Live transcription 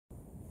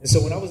And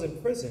so when I was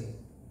in prison,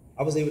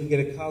 I was able to get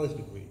a college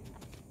degree.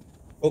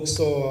 Folks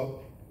saw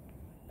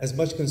as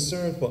much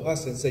concern for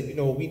us and said, you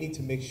know, we need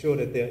to make sure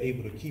that they're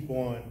able to keep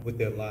on with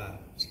their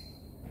lives.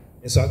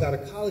 And so I got a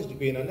college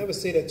degree, and I never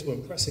say that to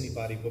impress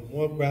anybody, but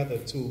more rather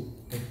to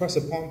impress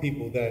upon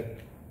people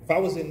that if I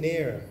was in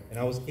there and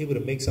I was able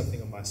to make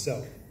something of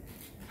myself,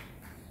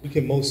 we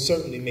can most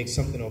certainly make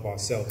something of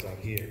ourselves out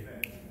here.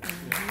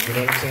 You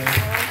know what I'm saying?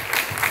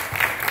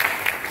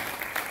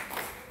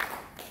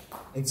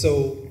 And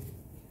so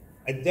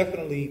I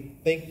definitely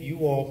thank you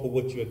all for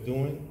what you're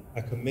doing.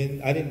 I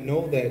didn't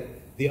know that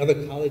the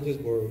other colleges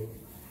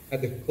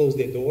had to close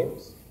their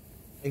doors.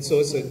 And so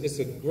it's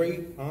a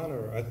great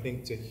honor, I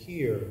think, to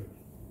hear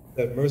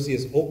that Mercy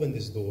has opened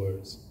its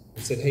doors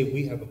and said, hey,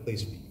 we have a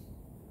place for you.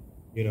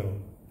 You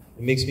know,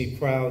 it makes me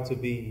proud to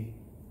be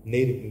a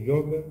native New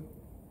Yorker.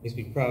 It makes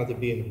me proud to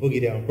be in the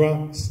boogie down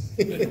Bronx.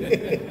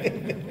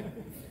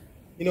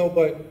 You know,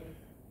 but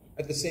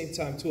at the same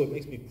time, too, it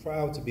makes me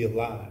proud to be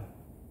alive,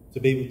 to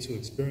be able to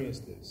experience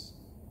this,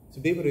 to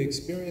be able to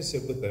experience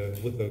it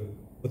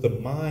with a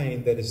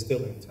mind that is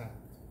still intact.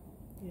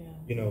 Yeah.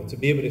 You know, to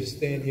be able to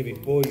stand here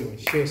before you and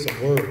share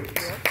some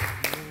words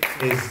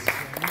is,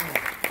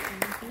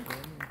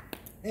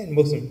 and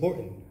most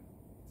important,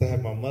 to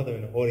have my mother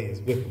in the audience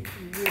with me.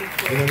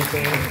 You know what I'm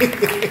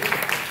saying?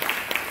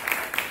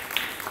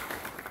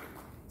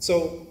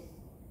 So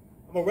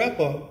I'm gonna wrap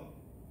up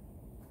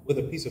with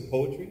a piece of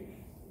poetry.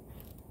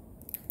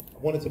 I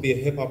wanted to be a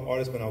hip hop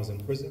artist when I was in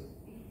prison.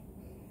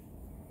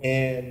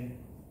 And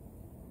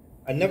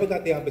I never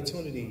got the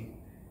opportunity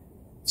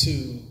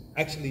to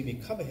actually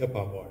become a hip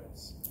hop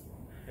artist.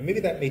 And maybe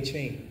that may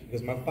change,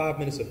 because my 5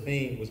 minutes of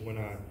fame was when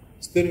I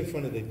stood in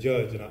front of the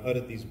judge and I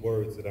uttered these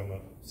words that I'm going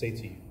to say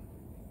to you.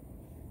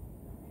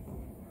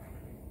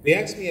 They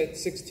asked me at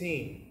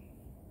 16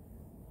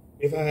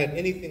 if I had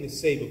anything to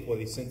say before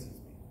they sentenced me.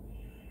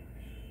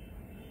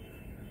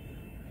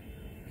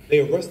 They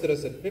arrested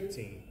us at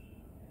 15,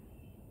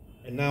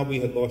 and now we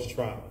had lost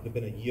trial. It had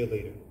been a year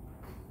later.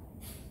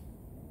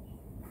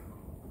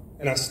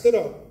 And I stood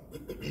up.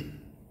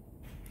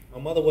 My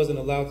mother wasn't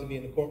allowed to be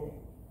in the courtroom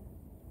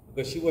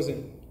because she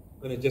wasn't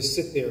going to just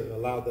sit there and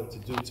allow them to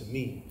do to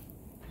me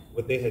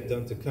what they had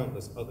done to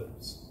countless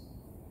others.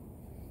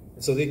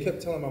 And so they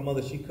kept telling my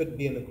mother she couldn't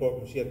be in the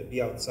courtroom, she had to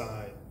be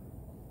outside.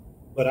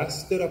 But I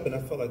stood up and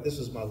I felt like this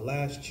was my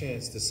last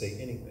chance to say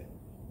anything.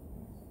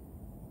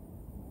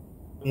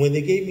 And when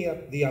they gave me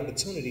the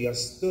opportunity, I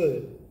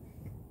stood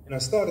and I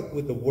started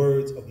with the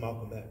words of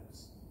Malcolm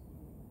X.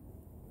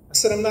 I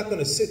said, I'm not going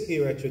to sit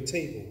here at your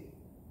table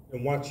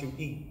and watch you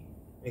eat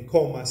and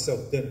call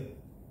myself dinner.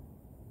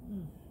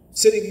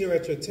 Sitting here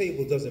at your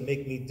table doesn't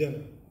make me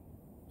dinner,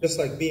 just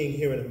like being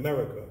here in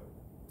America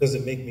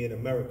doesn't make me an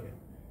American.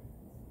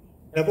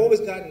 And I've always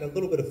gotten a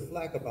little bit of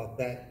flack about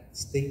that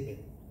statement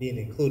being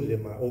included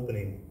in my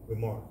opening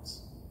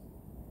remarks,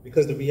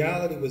 because the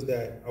reality was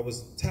that I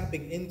was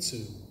tapping into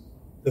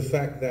the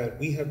fact that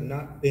we have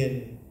not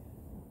been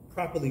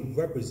properly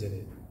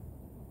represented,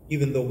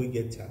 even though we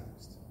get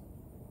taxed.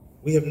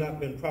 We have not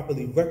been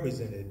properly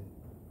represented.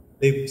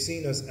 They've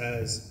seen us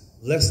as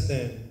less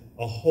than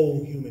a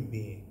whole human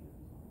being.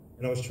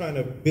 And I was trying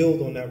to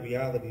build on that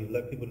reality to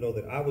let people know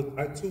that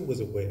I too was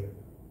aware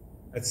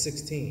at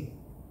 16.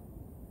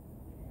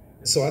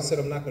 And so I said,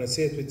 I'm not going to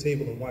sit at your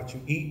table and watch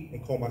you eat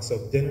and call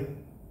myself dinner.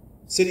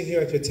 Sitting here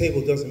at your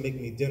table doesn't make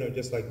me dinner,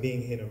 just like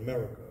being here in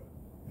America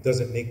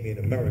doesn't make me an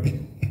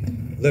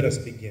American. Let us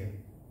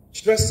begin.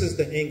 Stress is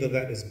the anger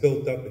that is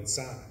built up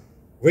inside.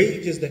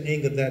 Rage is the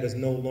anger that is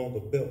no longer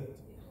built.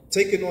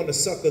 Taking on the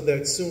sucker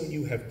that soon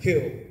you have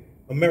killed.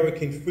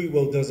 American free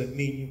will doesn't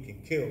mean you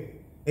can kill.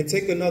 And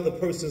take another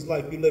person's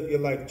life, you live your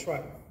life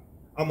tripe.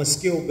 I'm a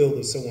skill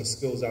builder, so in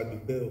skills I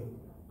do build.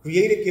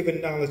 Creator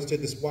giving knowledge to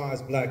this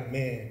wise black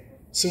man,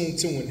 soon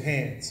to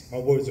enhance my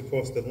words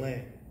across the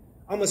land.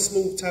 I'm a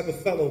smooth type of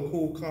fellow,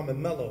 cool, calm,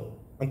 and mellow.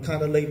 I'm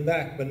kind of laid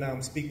back, but now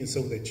I'm speaking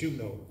so that you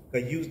know.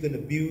 Got used and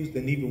abused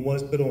and even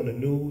once put on the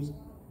news.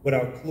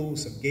 Without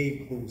clues, some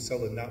gave clues,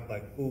 selling out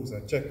like fools.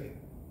 I checked it.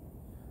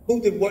 Who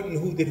did what and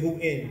who did who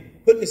in?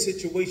 Put in a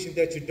situation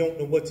that you don't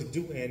know what to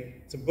do in.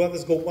 Some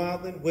brothers go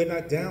wildin', we're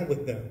not down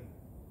with them.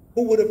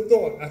 Who would have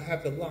thought I'd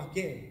have to lock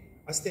in?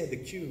 I stand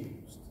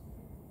accused.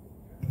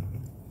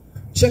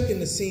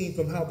 Checking the scene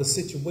from how the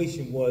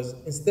situation was.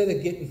 Instead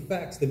of getting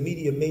facts, the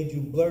media made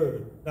you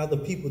blurred. Now the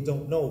people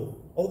don't know.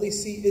 All they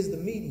see is the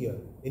media.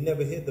 They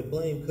never hear the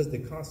blame because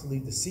they're constantly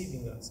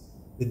deceiving us.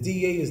 The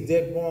DA is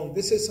dead wrong.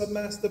 This is her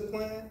master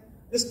plan.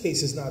 This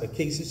case is not a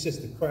case, it's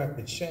just a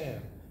crafted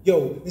sham.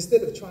 Yo,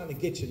 instead of trying to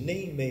get your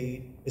name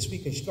made, it's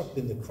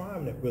reconstructing the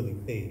crime that really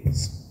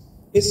pays.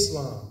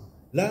 Islam,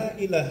 La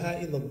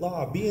ilaha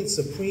illallah, being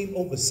supreme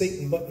over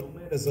Satan, but no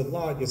man is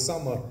Allah. Yes,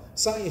 I'm a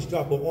science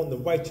dropper on the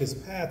righteous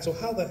path, so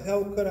how the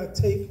hell could I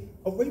take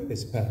a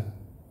rapist path?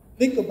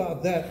 Think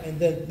about that and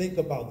then think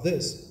about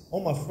this.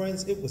 All my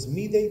friends, it was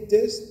me they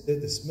dissed, they're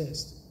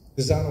dismissed.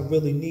 Because I don't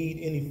really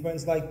need any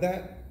friends like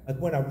that. Like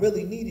when I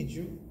really needed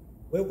you,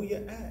 where were you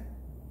at?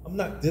 I'm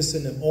not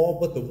dissing them all,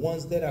 but the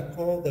ones that I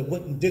called that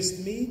wouldn't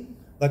diss me,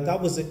 Like I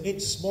was an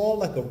inch small,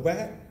 like a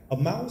rat, a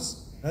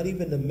mouse, not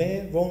even a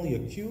man, wrongly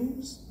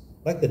accused,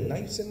 like the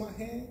knives in my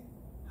hand.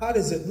 How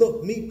does it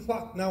look? Me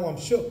clock, now I'm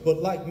shook,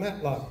 but like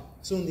Matlock,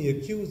 soon the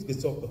accused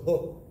gets off the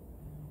hook.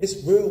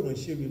 It's real when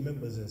she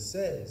remembers and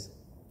says,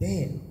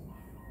 damn,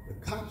 the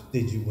cops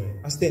did you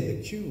in. I stand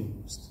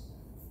accused.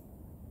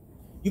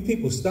 You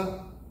people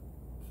stop.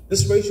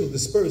 This racial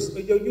dispersed.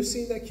 Yo, you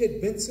seen that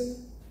kid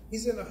Benson?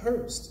 He's in a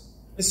hearse.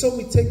 And so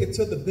we take it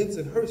to the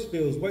Benson hearse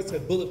fields. Whites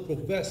had bulletproof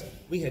vests.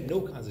 We had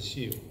no kinds of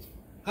shields.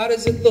 How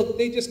does it look?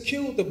 They just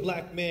killed the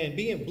black man.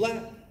 Being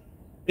black,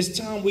 it's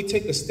time we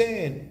take a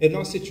stand. In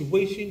our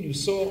situation, you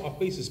saw our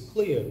faces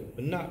clear,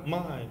 but not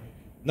mine.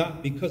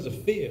 Not because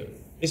of fear.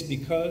 It's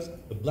because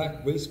the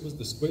black race was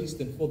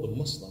disgraced, and for the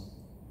Muslim,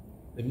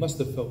 they must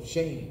have felt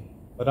shame.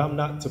 But I'm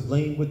not to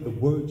blame with the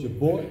words you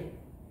bought.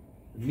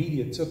 The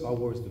media took our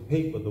words to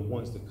paper, the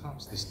ones the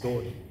cops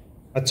distorted.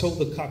 I told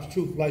the cops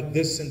truth like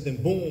this, and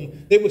then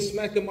boom, they were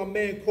smacking my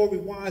man Corey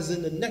Wise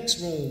in the next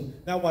room.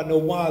 Now I know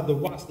why the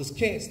rosters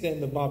can't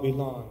stand the Bobby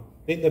line.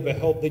 They never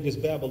help, they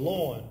just babble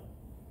on.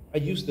 I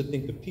used to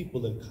think the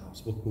people and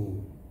cops were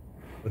cool,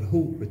 but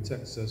who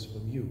protects us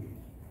from you?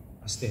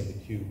 I stand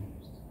accused.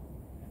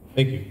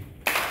 Thank you.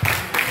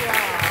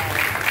 Wow.